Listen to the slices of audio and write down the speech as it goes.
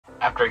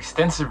After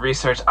extensive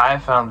research, I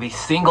have found the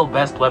single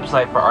best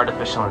website for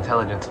artificial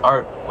intelligence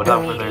art.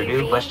 Without further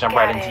ado, let's jump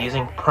right into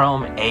using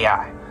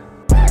prome.ai.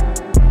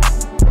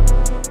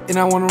 And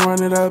I wanna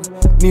run it up.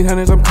 Need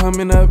hundreds, I'm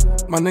coming up.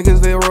 My niggas,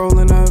 they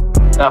rolling up.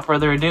 Without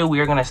further ado, we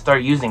are gonna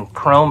start using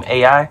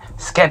prome.ai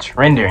sketch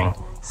rendering.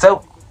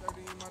 So,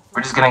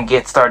 we're just gonna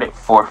get started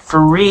for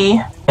free.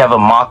 We have a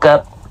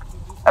mock-up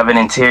of an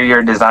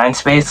interior design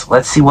space.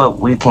 Let's see what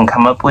we can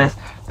come up with.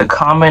 The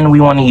common,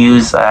 we want to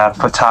use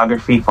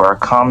photography for our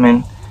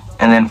common,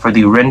 and then for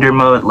the render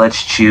mode,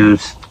 let's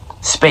choose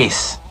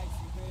space.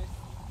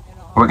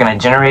 We're gonna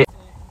generate,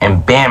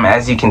 and bam,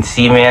 as you can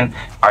see, man,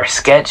 our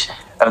sketch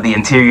of the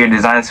interior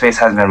design space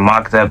has been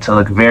mocked up to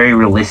look very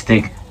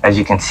realistic. As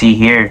you can see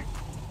here,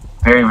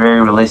 very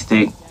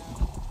realistic.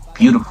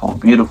 Beautiful,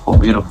 beautiful,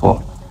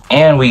 beautiful.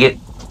 And we get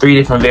 3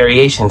 different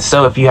variations.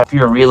 So if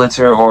you're a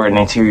realtor or an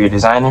interior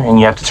designer and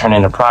you have to turn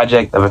in a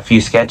project of a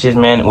few sketches,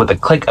 man, with a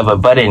click of a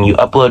button, you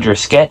upload your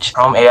sketch.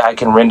 prome.ai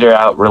can render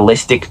out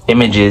realistic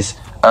images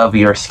of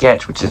your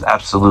sketch, which is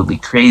absolutely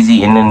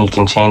crazy. And then you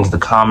can change the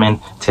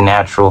common to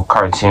natural,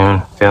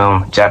 cartoon,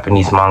 film,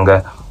 Japanese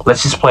manga.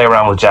 Let's just play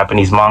around with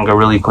Japanese manga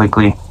really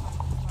quickly.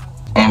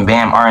 And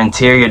bam, our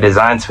interior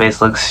design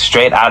space looks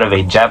straight out of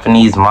a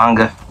Japanese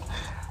manga.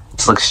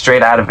 This looks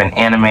straight out of an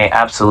anime.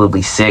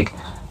 Absolutely sick.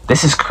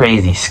 This is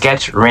crazy.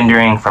 Sketch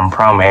rendering from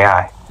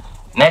prome.ai.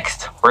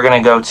 Next, we're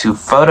gonna go to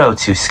photo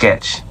to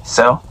sketch.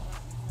 So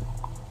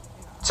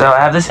I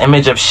have this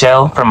image of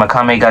Shell from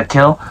Akame Got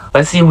Kill.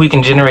 Let's see if we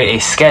can generate a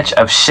sketch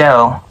of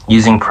Shell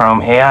using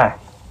prome.ai.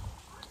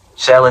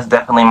 Shell is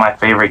definitely my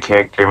favorite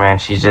character, man.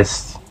 She's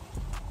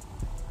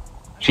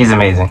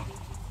amazing.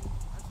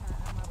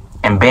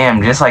 And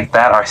bam, just like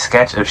that, our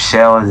sketch of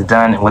Shell is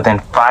done within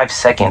 5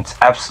 seconds.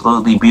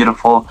 Absolutely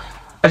beautiful.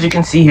 As you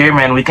can see here,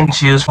 man, we can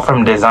choose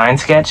from design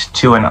sketch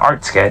to an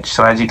art sketch.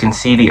 So as you can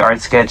see, the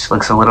art sketch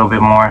looks a little bit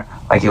more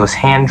like it was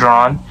hand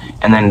drawn,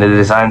 and then the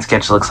design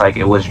sketch looks like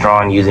it was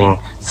drawn using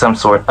some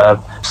sort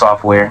of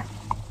software.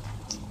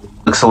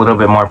 Looks a little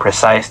bit more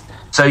precise.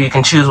 So you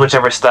can choose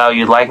whichever style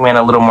you'd like, man,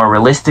 a little more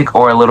realistic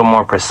or a little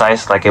more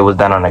precise like it was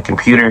done on a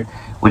computer,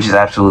 which is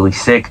absolutely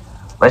sick.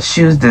 Let's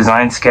choose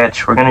design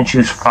sketch. We're gonna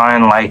choose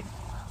fine light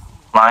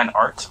line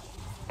art.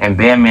 And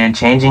bam, man,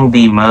 changing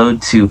the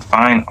mode to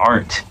fine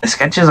art. The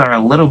sketches are a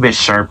little bit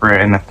sharper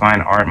in the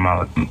fine art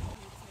mode.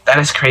 That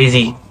is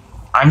crazy.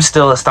 I'm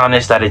still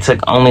astonished that it took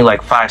only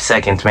like 5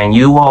 seconds, man.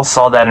 You all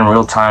saw that in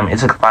real time. It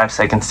took 5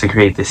 seconds to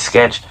create this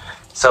sketch.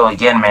 So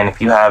again, man,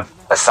 if you have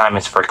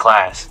assignments for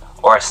class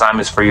or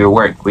assignments for your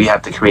work where you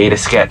have to create a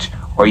sketch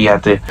or you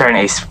have to turn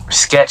a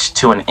sketch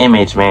to an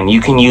image, man,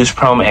 you can use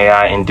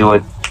prome.ai and do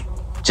it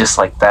just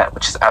like that,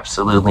 which is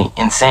absolutely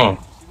insane.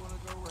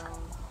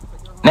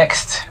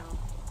 Next,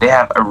 they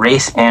have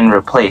erase and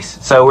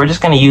replace. So we're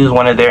just going to use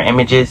one of their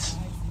images.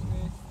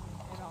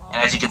 And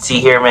as you can see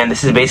here, man,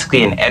 this is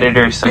basically an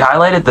editor. So we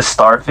highlighted the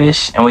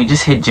starfish and we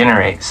just hit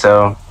generate.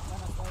 So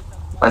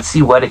let's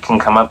see what it can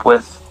come up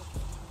with.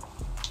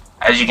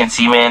 As you can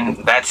see,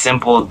 man, that's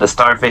simple. The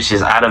starfish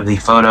is out of the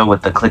photo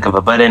with the click of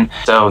a button.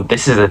 So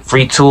this is a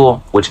free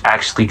tool which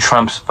actually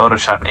trumps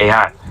Photoshop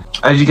AI.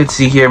 As you can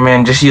see here,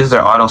 man, just use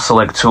their auto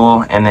select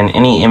tool, and then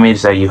any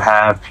image that you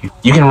have,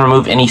 you can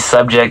remove any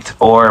subject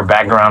or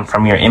background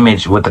from your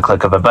image with the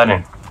click of a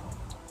button.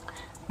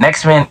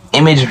 Next, man,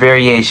 image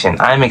variation.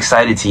 I'm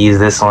excited to use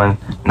this one,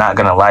 not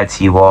gonna lie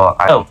to you all.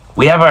 So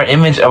we have our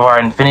image of our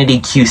Infinity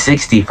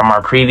Q60 from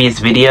our previous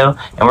video,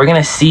 and we're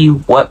gonna see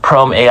what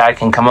prome.ai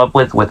can come up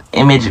with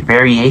image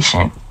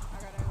variation.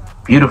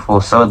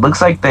 Beautiful. So it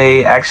looks like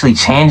they actually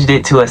changed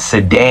it to a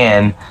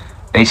sedan.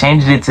 They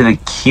changed it to the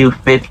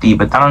Q50,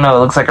 but I don't know, it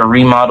looks like a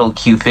remodeled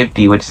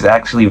Q50, which is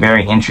actually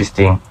very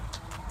interesting.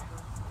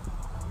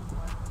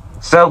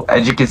 So,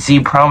 as you can see,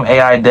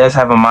 prome.ai does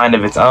have a mind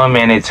of its own,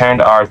 man. It turned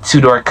our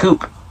 2-door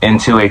coupe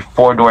into a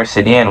 4-door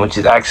sedan, which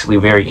is actually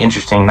very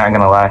interesting, not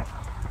gonna lie.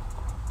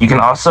 You can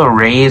also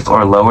raise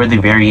or lower the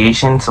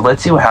variation, so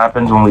let's see what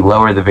happens when we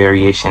lower the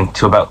variation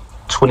to about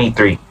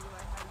 23.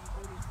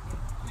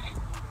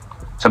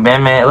 So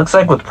bam, man, it looks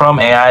like with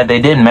prome.ai, they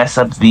did mess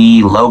up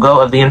the logo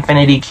of the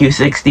Infinity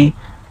Q60,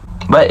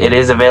 but it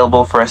is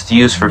available for us to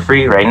use for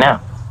free right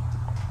now.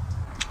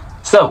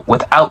 So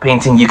without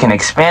painting, you can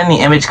expand the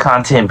image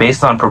content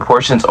based on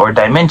proportions or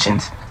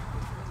dimensions.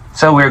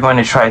 So we're going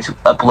to try to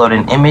upload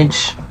an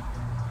image.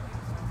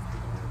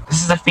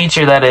 This is a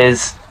feature that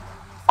is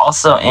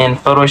also in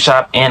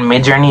Photoshop and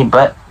Midjourney,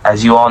 but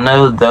as you all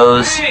know,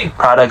 those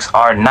products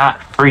are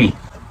not free.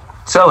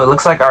 So it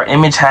looks like our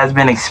image has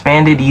been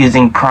expanded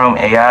using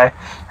prome.ai.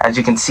 As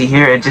you can see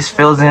here, it just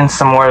fills in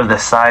some more of the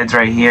sides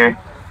right here,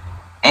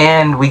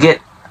 and we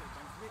get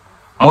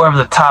more of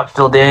the top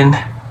filled in.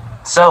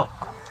 So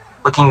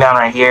looking down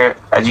right here,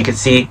 as you can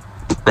see,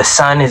 the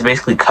sun is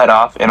basically cut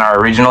off in our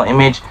original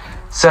image.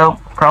 So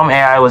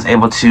prome.ai was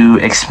able to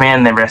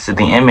expand the rest of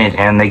the image,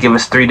 and they give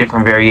us 3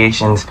 different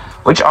variations,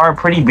 which are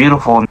pretty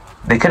beautiful.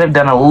 They could have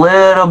done a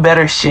little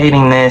better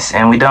shading this,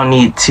 and we don't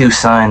need 2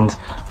 suns,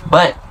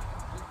 but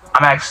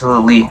I'm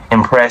absolutely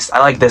impressed. I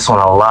like this one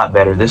a lot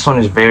better. This one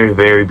is very,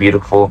 very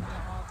beautiful.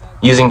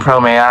 Using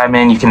Prome AI,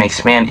 man, you can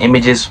expand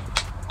images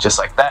just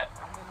like that.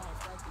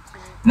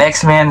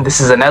 Next, man,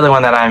 this is another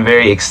one that I'm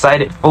very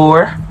excited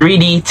for.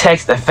 3D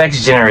text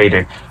effects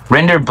generator.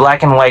 Render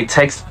black and white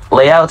text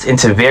layouts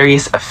into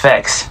various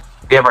effects.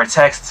 We have our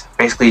text,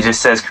 basically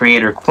just says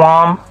creator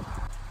Quam.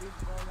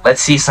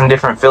 Let's see some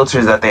different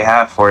filters that they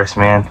have for us,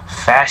 man.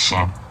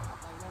 Fashion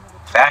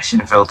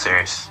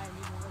filters.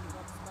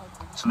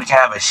 So we can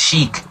have a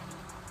chic.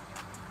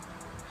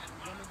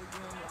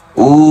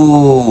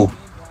 Ooh,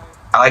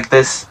 I like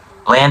this.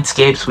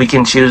 Landscapes, we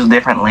can choose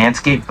different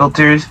landscape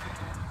filters.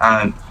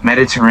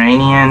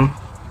 Mediterranean.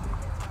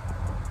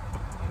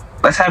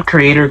 Let's have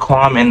creator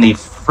Quam in the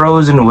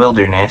frozen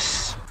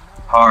wilderness.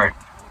 Hard.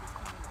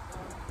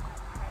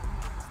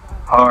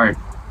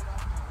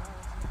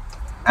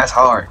 That's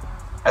hard.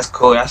 That's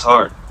cool. That's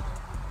hard.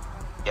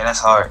 Yeah, that's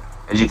hard.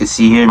 As you can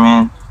see here,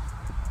 man.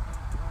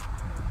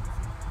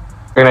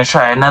 We're gonna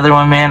try another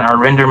one, man. Our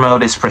render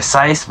mode is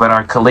precise, but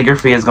our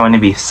calligraphy is going to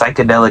be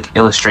psychedelic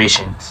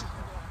illustrations.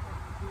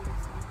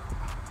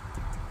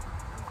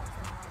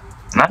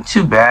 Not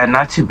too bad,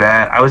 not too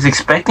bad. I was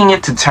expecting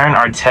it to turn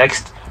our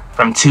text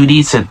from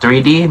 2D to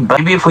 3D, but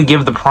maybe if we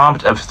give the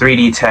prompt of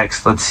 3D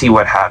text, let's see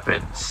what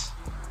happens.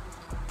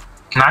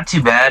 Not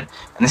too bad,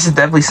 and this is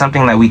definitely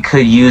something that we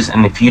could use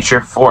in the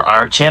future for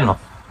our channel.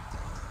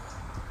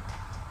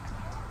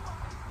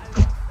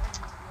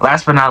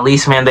 Last but not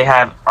least, man, they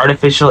have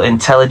artificial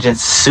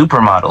intelligence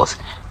supermodels.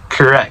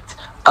 Correct.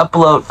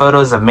 Upload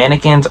photos of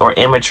mannequins or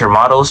amateur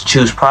models,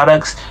 choose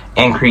products,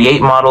 and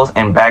create models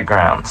and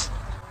backgrounds.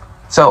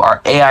 So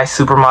our AI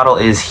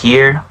supermodel is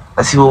here.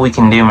 Let's see what we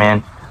can do,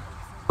 man.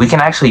 We can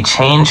actually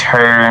change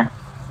her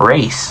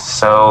race.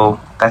 So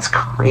that's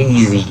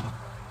crazy.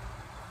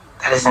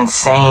 That is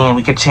insane.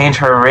 We could change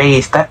her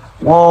race.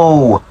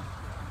 Whoa.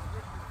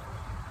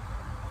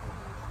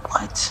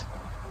 What?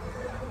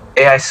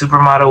 AI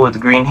supermodel with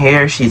green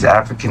hair. She's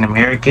African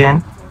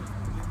American.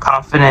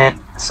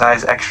 Confident.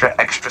 Size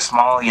extra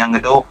small, young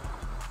adult.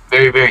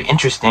 Very, very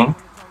interesting.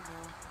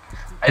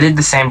 I did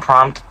the same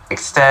prompt.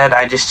 Instead,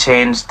 I just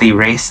changed the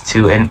race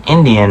to an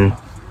Indian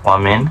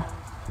woman.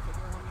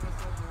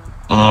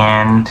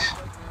 And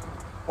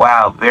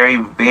wow, very,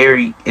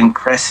 very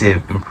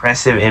impressive.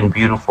 Impressive and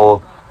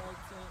beautiful.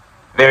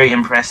 Very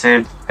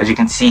impressive. As you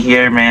can see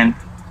here, man.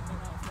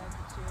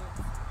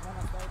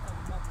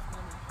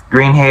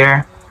 Green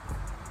hair.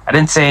 I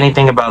didn't say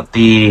anything about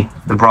the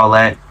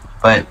bralette,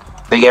 but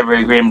they gave her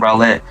a green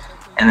bralette,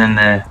 and then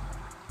the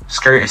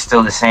skirt is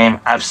still the same.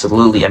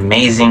 Absolutely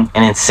amazing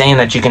and insane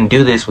that you can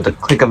do this with a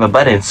click of a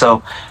button.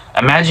 So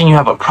imagine you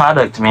have a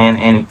product, man,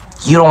 and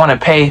you don't want to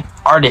pay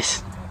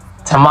artists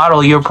to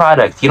model your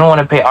product. You don't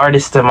want to pay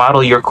artists to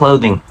model your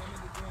clothing.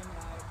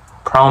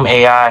 Prome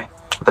AI,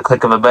 with a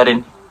click of a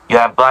button, you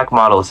have black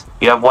models,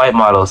 you have white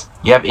models,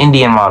 you have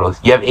Indian models,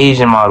 you have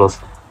Asian models.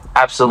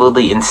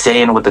 Absolutely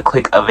insane with the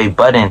click of a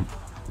button.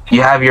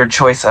 You have your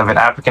choice of an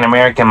African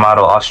American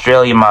model,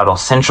 Australian model,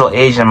 Central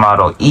Asian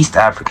model, East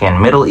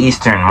African, Middle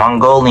Eastern,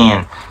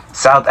 Mongolian,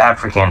 South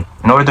African,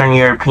 Northern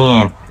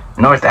European,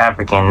 North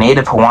African,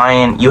 Native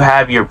Hawaiian. You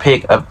have your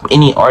pick of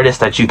any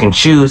artist that you can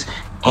choose,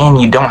 and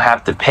you don't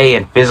have to pay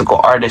a physical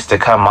artist to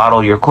come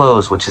model your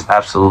clothes, which is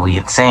absolutely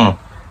insane.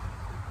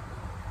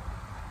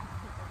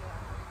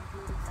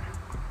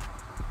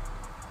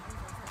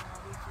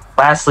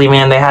 Lastly,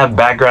 man, they have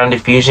background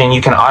diffusion.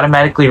 You can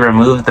automatically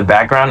remove the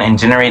background and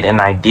generate an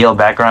ideal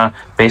background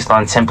based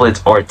on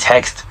templates or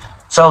text.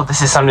 So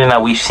this is something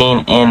that we've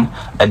seen in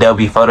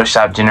Adobe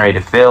Photoshop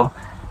Generative Fill,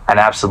 an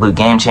absolute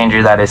game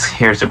changer that is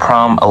here to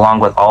Prome along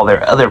with all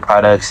their other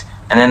products.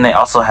 And then they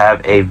also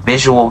have a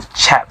visual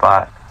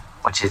chatbot,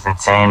 which is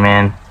insane,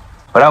 man.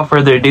 Without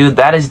further ado,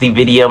 that is the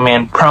video,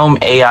 man. Prome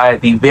AI,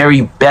 the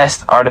very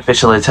best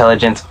artificial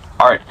intelligence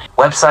art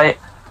website.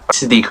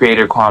 This is the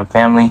Creator Quam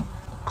family.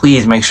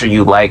 Please make sure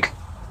you like,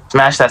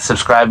 smash that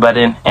subscribe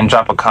button, and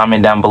drop a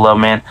comment down below,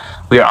 man.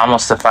 We are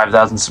almost to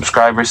 5,000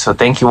 subscribers, so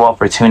thank you all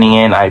for tuning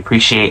in. I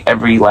appreciate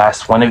every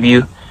last one of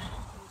you,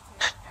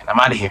 and I'm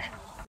out of here.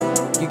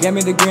 You gave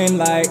me the green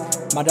light,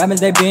 my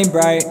diamonds they beam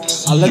bright.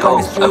 I look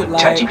like a street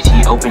light.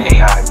 ChatGPT,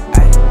 OpenAI.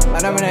 My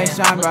diamonds they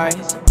shine bright,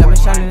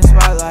 diamonds shining in the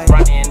spotlight.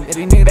 Front end, If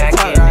you nigga back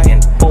talk end, right,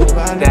 and full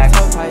stack.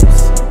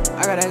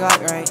 I got that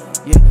Glock right,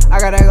 yeah. I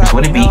got that Glock.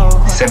 Would it be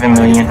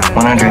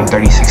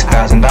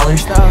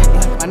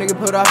 $7,136,000? My nigga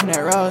put off in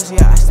that rose,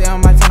 yeah. I stay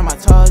on my 10 on my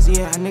toes,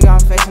 yeah. Nigga, I'm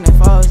facing the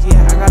foes,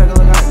 yeah. I gotta go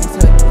look out and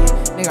tuck,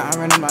 yeah. Nigga, I'm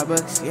running my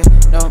books, yeah.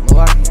 No,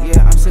 Milwaukee,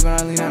 yeah. I'm sipping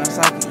on lean on a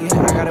socket, yeah.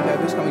 I got a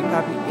bad bitch, call me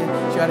Poppy, yeah.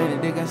 Shot in the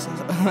dick and so.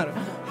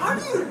 How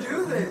do you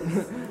do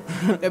this?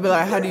 They be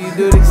like, how do you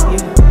do this,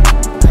 yeah.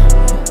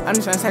 I'm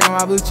just trying to take on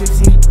my blue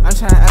chips, yeah. I'm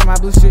trying to add on my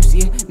blue strips,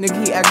 yeah.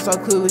 Nigga, he acting so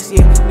clueless,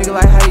 yeah. Nigga,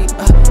 like, how do you,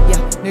 yeah.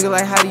 Nigga,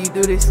 like, how do you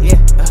do this, yeah.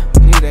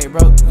 Nigga, they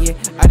broke, yeah.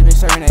 I just been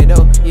serving that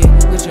dope, yeah.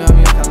 Put you on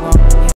me with that long, yeah.